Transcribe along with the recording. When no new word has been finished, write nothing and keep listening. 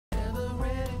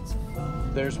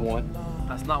There's one.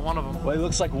 That's not one of them. Well, it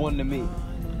looks like one to me.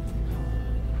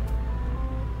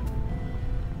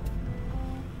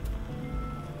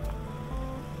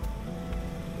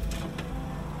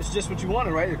 It's just what you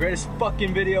wanted, right? The greatest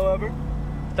fucking video ever?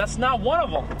 That's not one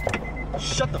of them.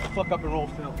 Shut the fuck up and roll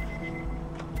film.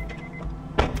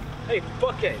 Hey,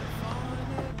 fuckhead.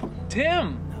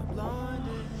 Tim!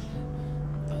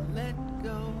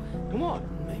 Come on.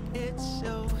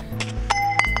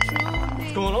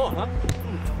 What's going on, huh?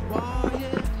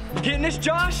 You getting this,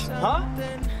 Josh? Huh?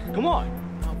 Come on.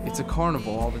 It's a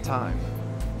carnival all the time,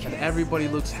 and everybody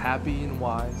looks happy and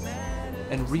wise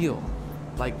and real,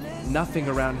 like nothing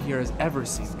around here has ever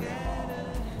seemed real.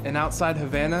 And outside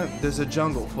Havana, there's a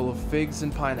jungle full of figs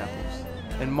and pineapples,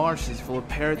 and marshes full of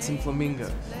parrots and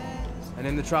flamingos. And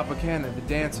in the Tropicana, the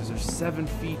dancers are 7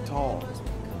 feet tall,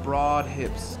 broad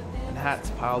hips, and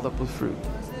hats piled up with fruit.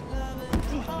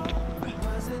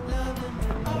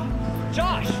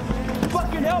 Josh!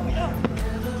 Fucking help me!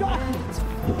 Josh!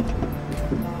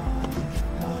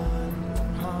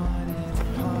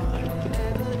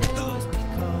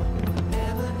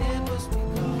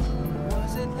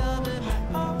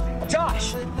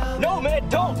 Josh! No, man,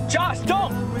 don't! Josh,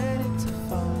 don't!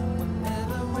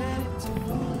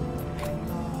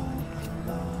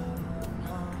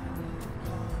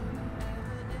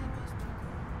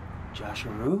 Josh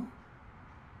Rue?